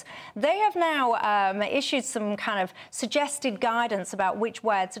Widows. They have now issued some kind of suggested guidance about which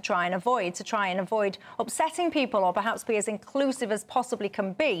word to try and avoid upsetting people or perhaps be as inclusive as possibly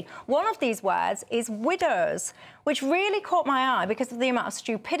can be. One of these words is widows, which really caught my eye because of the amount of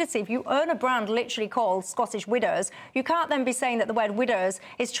stupidity. If you own a brand literally called Scottish Widows, you can't then be saying that the word widows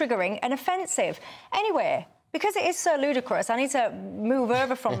is triggering and offensive. Anyway, because it is so ludicrous, I need to move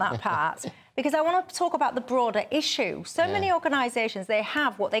over from that part because I want to talk about the broader issue. So many organisations, they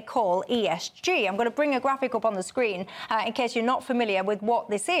have what they call ESG. I'm going to bring a graphic up on the screen in case you're not familiar with what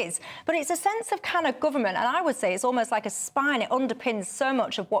this is. But it's a sense of kind of government, and I would say it's almost like a spine. It underpins so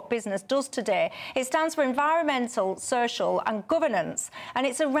much of what business does today. It stands for environmental, social and governance. And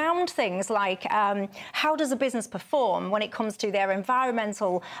it's around things like how does a business perform when it comes to their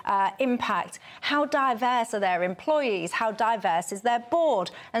environmental impact? How diverse are their employees? How diverse is their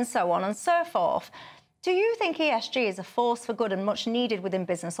board? And so on and so forth. Do you think ESG is a force for good and much needed within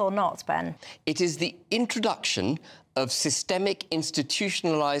business or not, Ben? It is the introduction of systemic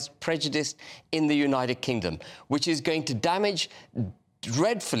institutionalised prejudice in the United Kingdom, which is going to damage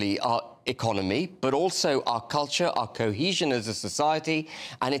dreadfully our economy, but also our culture, our cohesion as a society,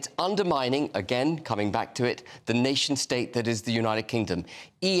 and it's undermining, again, coming back to it, the nation-state that is the United Kingdom.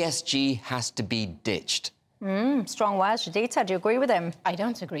 ESG has to be ditched. Strong words. Juditha, do you agree with him? I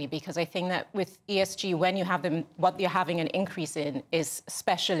don't agree, because I think that with ESG, when you have them, what you're having an increase in is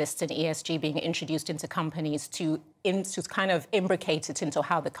specialists in ESG being introduced into companies to kind of imbricate it into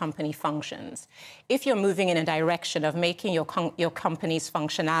how the company functions. If you're moving in a direction of making your company's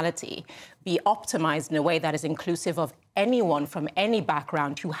functionality be optimized in a way that is inclusive of anyone from any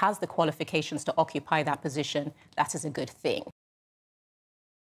background who has the qualifications to occupy that position, that is a good thing.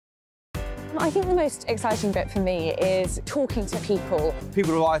 I think the most exciting bit for me is talking to people.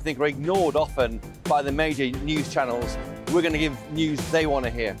 People who I think are ignored often by the major news channels. We're going to give news they want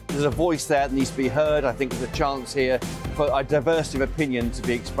to hear. There's a voice there that needs to be heard. I think there's a chance here for a diversity of opinion to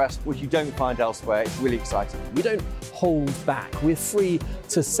be expressed, which you don't find elsewhere. It's really exciting. We don't hold back. We're free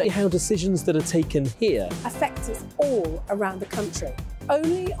to say how decisions that are taken here affect us all around the country.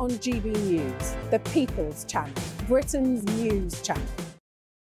 Only on GB News, the People's Channel, Britain's news channel.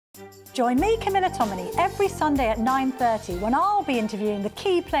 Join me, Camilla Tominey, every Sunday at 9:30 when I'll be interviewing the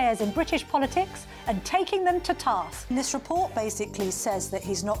key players in British politics and taking them to task. This report basically says that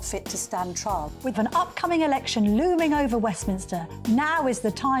he's not fit to stand trial. With an upcoming election looming over Westminster, now is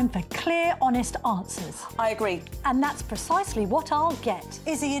the time for clear, honest answers. I agree. And that's precisely what I'll get.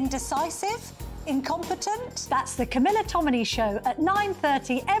 Is he indecisive? Incompetent? That's the Camilla Tominey Show at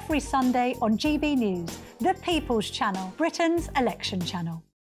 9:30 every Sunday on GB News, the People's Channel, Britain's election channel.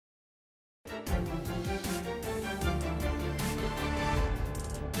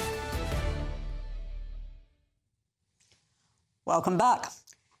 Welcome back.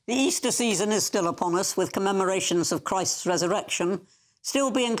 The Easter season is still upon us, with commemorations of Christ's resurrection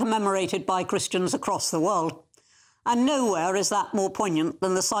still being commemorated by Christians across the world. And nowhere is that more poignant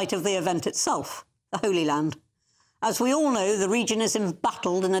than the site of the event itself, the Holy Land. As we all know, the region is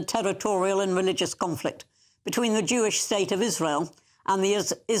embattled in a territorial and religious conflict between the Jewish state of Israel and the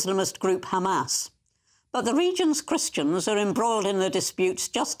Islamist group Hamas. But the region's Christians are embroiled in the disputes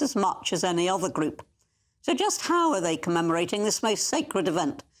just as much as any other group. So just how are they commemorating this most sacred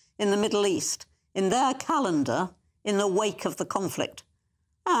event in the Middle East, in their calendar, in the wake of the conflict?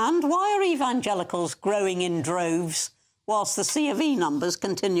 And why are evangelicals growing in droves whilst the C of E numbers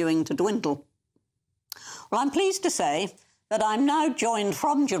continuing to dwindle? Well, I'm pleased to say that I'm now joined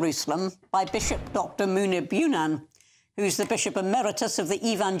from Jerusalem by Bishop Dr. Munib Younan, who's the Bishop Emeritus of the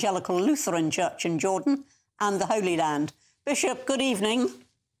Evangelical Lutheran Church in Jordan and the Holy Land. Bishop, good evening.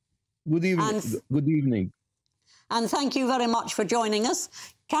 Good evening. Good evening. And thank you very much for joining us.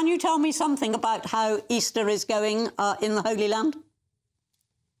 Can you tell me something about how Easter is going in the Holy Land?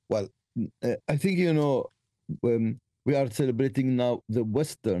 Well, I think, you know, we are celebrating now the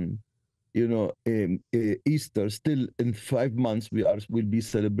Western, you know, Easter. Still in 5 months, we'll be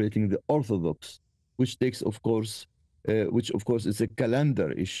celebrating the Orthodox, which takes, of course, is a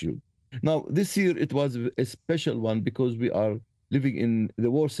calendar issue. Now, this year it was a special one because we are living in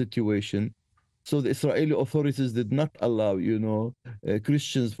the war situation. So the Israeli authorities did not allow, you know,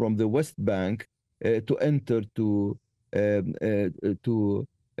 Christians from the West Bank to enter to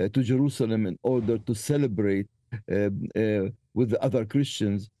Jerusalem in order to celebrate with the other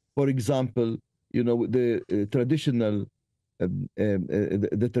Christians. For example, you know, the traditional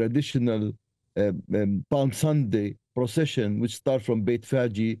Palm Sunday procession, which starts from Beit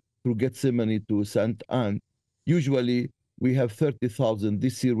Fagi through Gethsemane to St. Anne. Usually, we have 30,000.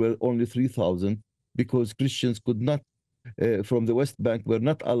 This year we're only 3,000 because Christians could not, from the West Bank, were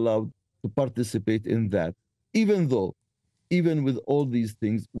not allowed to participate in that. Even though, even with all these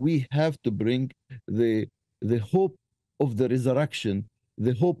things, we have to bring the hope of the resurrection,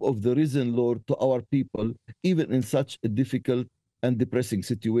 the hope of the risen Lord to our people, even in such a difficult and depressing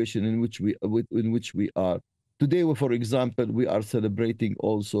situation in which we are. Today, for example, we are celebrating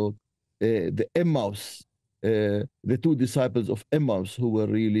also the Emmaus, the two disciples of Emmaus who were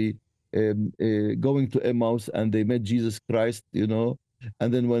really going to Emmaus, and they met Jesus Christ, you know.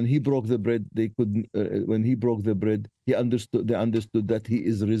 And then when he broke the bread, they couldn't. When he broke the bread, they understood that he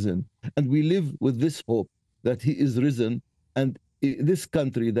is risen. And we live with this hope that he is risen. And this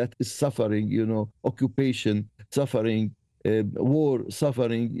country that is suffering, you know, occupation, suffering war,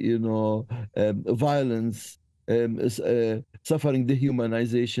 suffering, you know, violence, suffering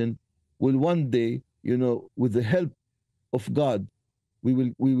dehumanization, will one day, you know, with the help of God, we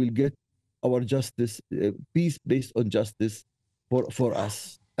will get our justice, peace based on justice for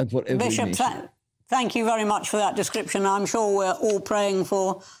us and for every Bishop, nation. Thank you very much for that description. I'm sure we're all praying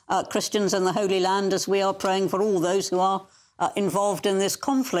for Christians in the Holy Land, as we are praying for all those who are involved in this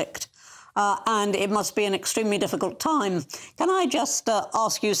conflict. And it must be an extremely difficult time. Can I just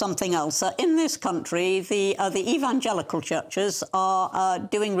ask you something else? In this country, the evangelical churches are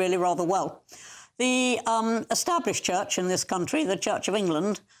doing really rather well. The established church in this country, the Church of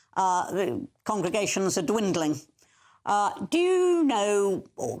England, the congregations are dwindling. Do you know,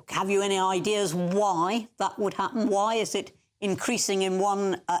 or have you any ideas why that would happen? Why is it increasing in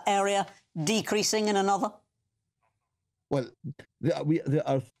one area, decreasing in another? Well, there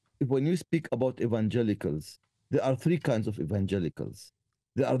are, when you speak about evangelicals, there are three kinds of evangelicals.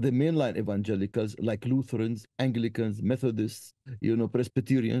 There are the mainline evangelicals, like Lutherans, Anglicans, Methodists, you know,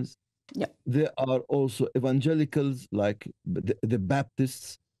 Presbyterians. Yeah. There are also evangelicals like the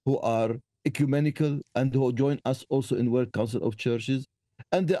Baptists, who are ecumenical and who join us also in World Council of Churches.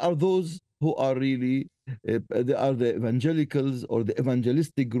 And there are those who are really, they are the evangelicals or the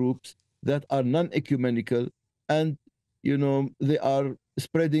evangelistic groups that are non-ecumenical, and, you know, they are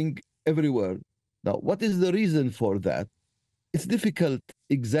spreading everywhere. Now, what is the reason for that? It's difficult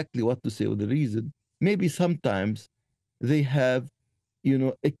exactly what to say with the reason. Maybe sometimes they have, you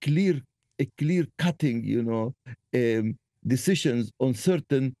know, a clear cutting, you know, decisions on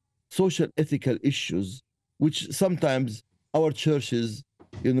certain social ethical issues, which sometimes our churches,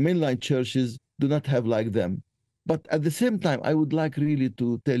 in the mainline churches, do not have like them. But at the same time, I would like really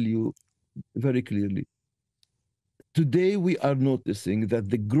to tell you very clearly, today we are noticing that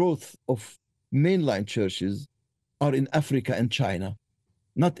the growth of mainline churches are in Africa and China,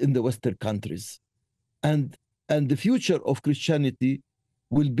 not in the Western countries. And the future of Christianity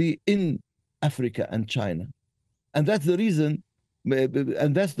will be in Africa and China. And that's the reason,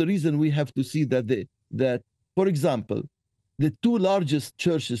 we have to see that, for example, the two largest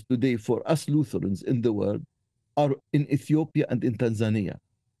churches today for us Lutherans in the world are in Ethiopia and in Tanzania.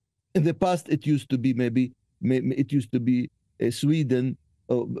 In the past, it used to be Sweden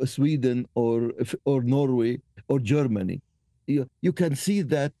or Norway or Germany. You can see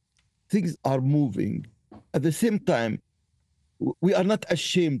that things are moving. At the same time, we are not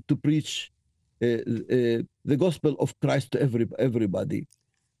ashamed to preach the gospel of Christ to everybody.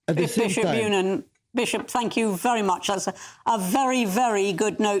 At the same Bishop time, Bunin, Bishop, thank you very much. That's a very, very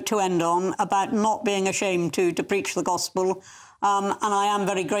good note to end on, about not being ashamed to preach the gospel. And I am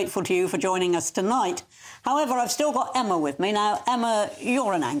very grateful to you for joining us tonight. However, I've still got Emma with me. Now, Emma,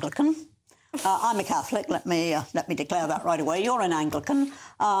 you're an Anglican. I'm a Catholic. Let me declare that right away. You're an Anglican.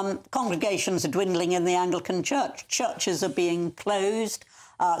 Congregations are dwindling in the Anglican Church. Churches are being closed.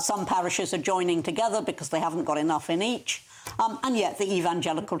 Some parishes are joining together because they haven't got enough in each. And yet the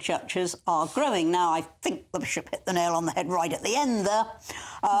evangelical churches are growing. Now, I think the Bishop hit the nail on the head right at the end there,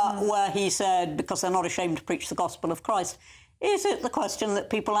 where he said, because they're not ashamed to preach the gospel of Christ. Is it the question that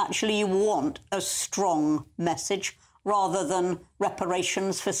people actually want a strong message rather than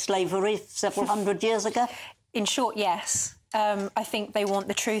reparations for slavery several hundred years ago? In short, yes. I think they want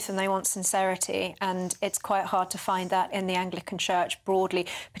the truth and they want sincerity, and it's quite hard to find that in the Anglican Church broadly,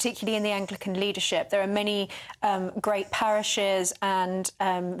 particularly in the Anglican leadership. There are many great parishes and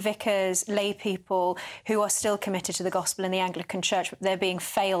vicars, lay people who are still committed to the gospel in the Anglican Church, but they're being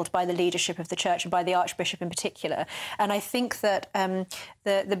failed by the leadership of the Church and by the Archbishop in particular. And I think that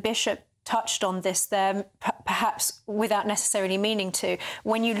the Bishop touched on this there, perhaps without necessarily meaning to.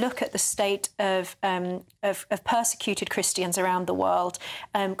 When you look at the state of persecuted Christians around the world,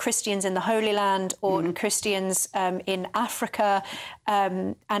 Christians in the Holy Land or Christians in Africa,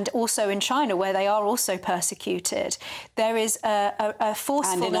 and also in China, where they are also persecuted. There is a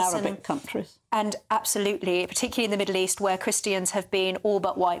forcefulness. And in Arabic countries. And absolutely, particularly in the Middle East, where Christians have been all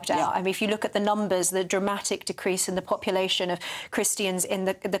but wiped out. I mean, if you look at the numbers, the dramatic decrease in the population of Christians in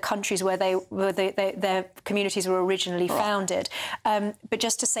the countries where their communities were originally founded. But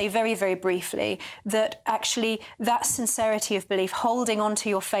just to say very, very briefly that actually that sincerity of belief, holding on to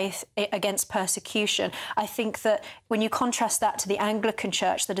your faith against persecution, I think that when you contrast that to the Anglican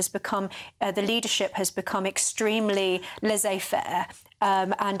Church that has become, the leadership has become extremely laissez-faire.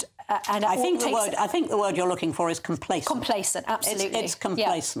 I think the word you're looking for is complacent. Complacent, absolutely. It's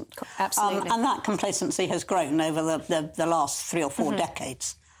complacent. Yeah, absolutely. And that complacency has grown over the last 3 or 4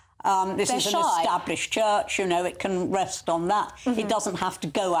 decades. This is an established church, you know, it can rest on that. It doesn't have to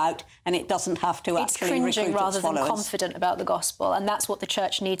go out and it doesn't have to actually recruit its followers. It's cringing rather than confident about the gospel, and that's what the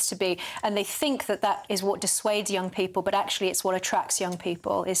church needs to be. And they think that that is what dissuades young people, but actually it's what attracts young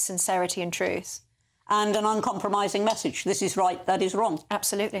people, is sincerity and truth. And an uncompromising message. This is right, that is wrong.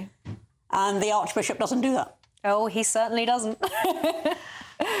 Absolutely. And the Archbishop doesn't do that. Oh, he certainly doesn't.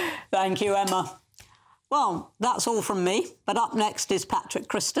 Thank you, Emma. Well, that's all from me. But up next is Patrick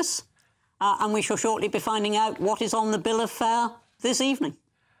Christus. And we shall shortly be finding out what is on the bill of fare this evening.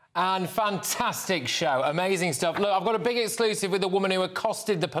 And fantastic show. Amazing stuff. Look, I've got a big exclusive with a woman who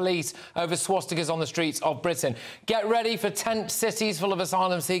accosted the police over swastikas on the streets of Britain. Get ready for tent cities full of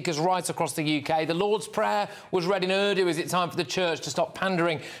asylum seekers right across the UK. The Lord's Prayer was read in Urdu. Is it time for the church to stop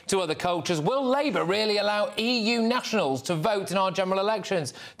pandering to other cultures? Will Labour really allow EU nationals to vote in our general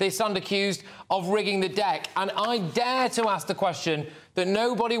elections? They stand accused of rigging the deck. And I dare to ask the question that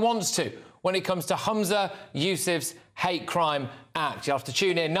nobody wants to when it comes to Humza Yousaf's hate crime act. You'll have to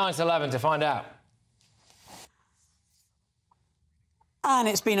tune in 9 to 11 to find out. And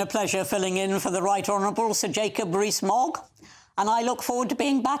it's been a pleasure filling in for the Right Honourable Sir Jacob Rees-Mogg, and I look forward to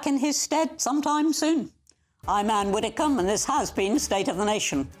being back in his stead sometime soon. I'm Anne Widdicombe, and this has been State of the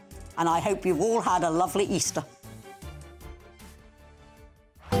Nation, and I hope you've all had a lovely Easter.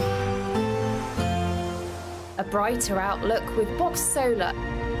 A brighter outlook with Box Solar,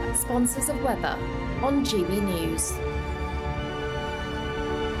 sponsors of weather on GB News.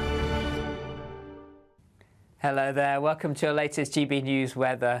 Hello there, welcome to your latest GB News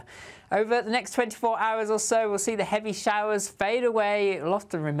weather. Over the next 24 hours or so, we'll see the heavy showers fade away. It'll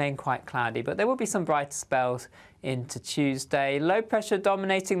often remain quite cloudy, but there will be some brighter spells into Tuesday. Low pressure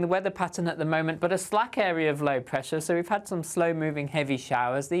dominating the weather pattern at the moment, but a slack area of low pressure, so we've had some slow-moving heavy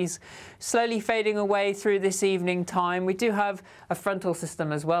showers. These slowly fading away through this evening time. We do have a frontal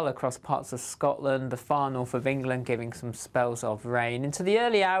system as well across parts of Scotland, the far north of England, giving some spells of rain. Into the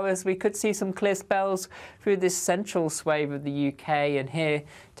early hours, we could see some clear spells through this central swathe of the UK, and here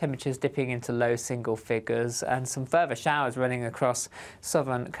temperatures dipping into low single figures, and some further showers running across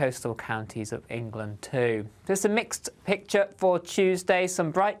southern coastal counties of England too. There's a mixed picture for Tuesday. Some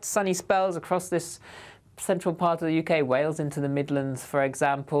bright sunny spells across this central part of the UK, Wales into the Midlands, for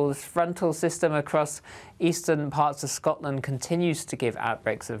example. This frontal system across eastern parts of Scotland continues to give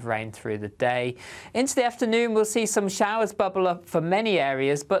outbreaks of rain through the day. Into the afternoon, we'll see some showers bubble up for many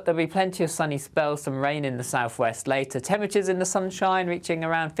areas, but there'll be plenty of sunny spells, some rain in the southwest later. Temperatures in the sunshine reaching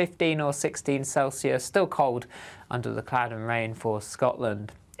around 15 or 16 Celsius, still cold under the cloud and rain for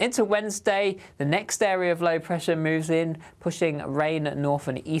Scotland. Into Wednesday, the next area of low pressure moves in, pushing rain north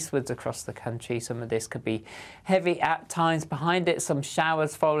and eastwards across the country. Some of this could be heavy at times. Behind it, some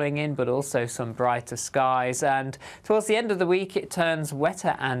showers following in, but also some brighter skies. And towards the end of the week, it turns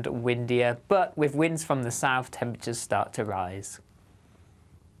wetter and windier, but with winds from the south, temperatures start to rise.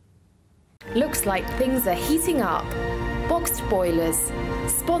 Looks like things are heating up. Boxed boilers,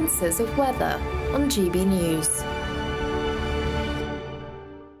 sponsors of weather on GB News.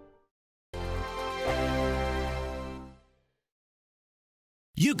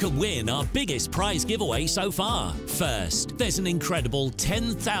 You could win our biggest prize giveaway so far. First, there's an incredible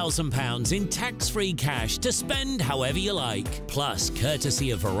 £10,000 in tax-free cash to spend however you like. Plus,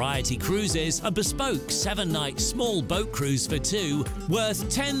 courtesy of Variety Cruises, a bespoke 7-night small boat cruise for two worth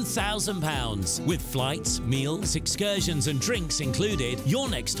 £10,000. With flights, meals, excursions and drinks included, your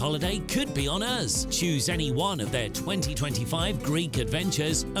next holiday could be on us. Choose any one of their 2025 Greek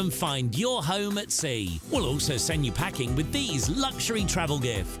adventures and find your home at sea. We'll also send you packing with these luxury travel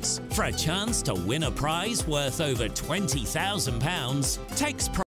gifts. For a chance to win a prize worth over £20,000, text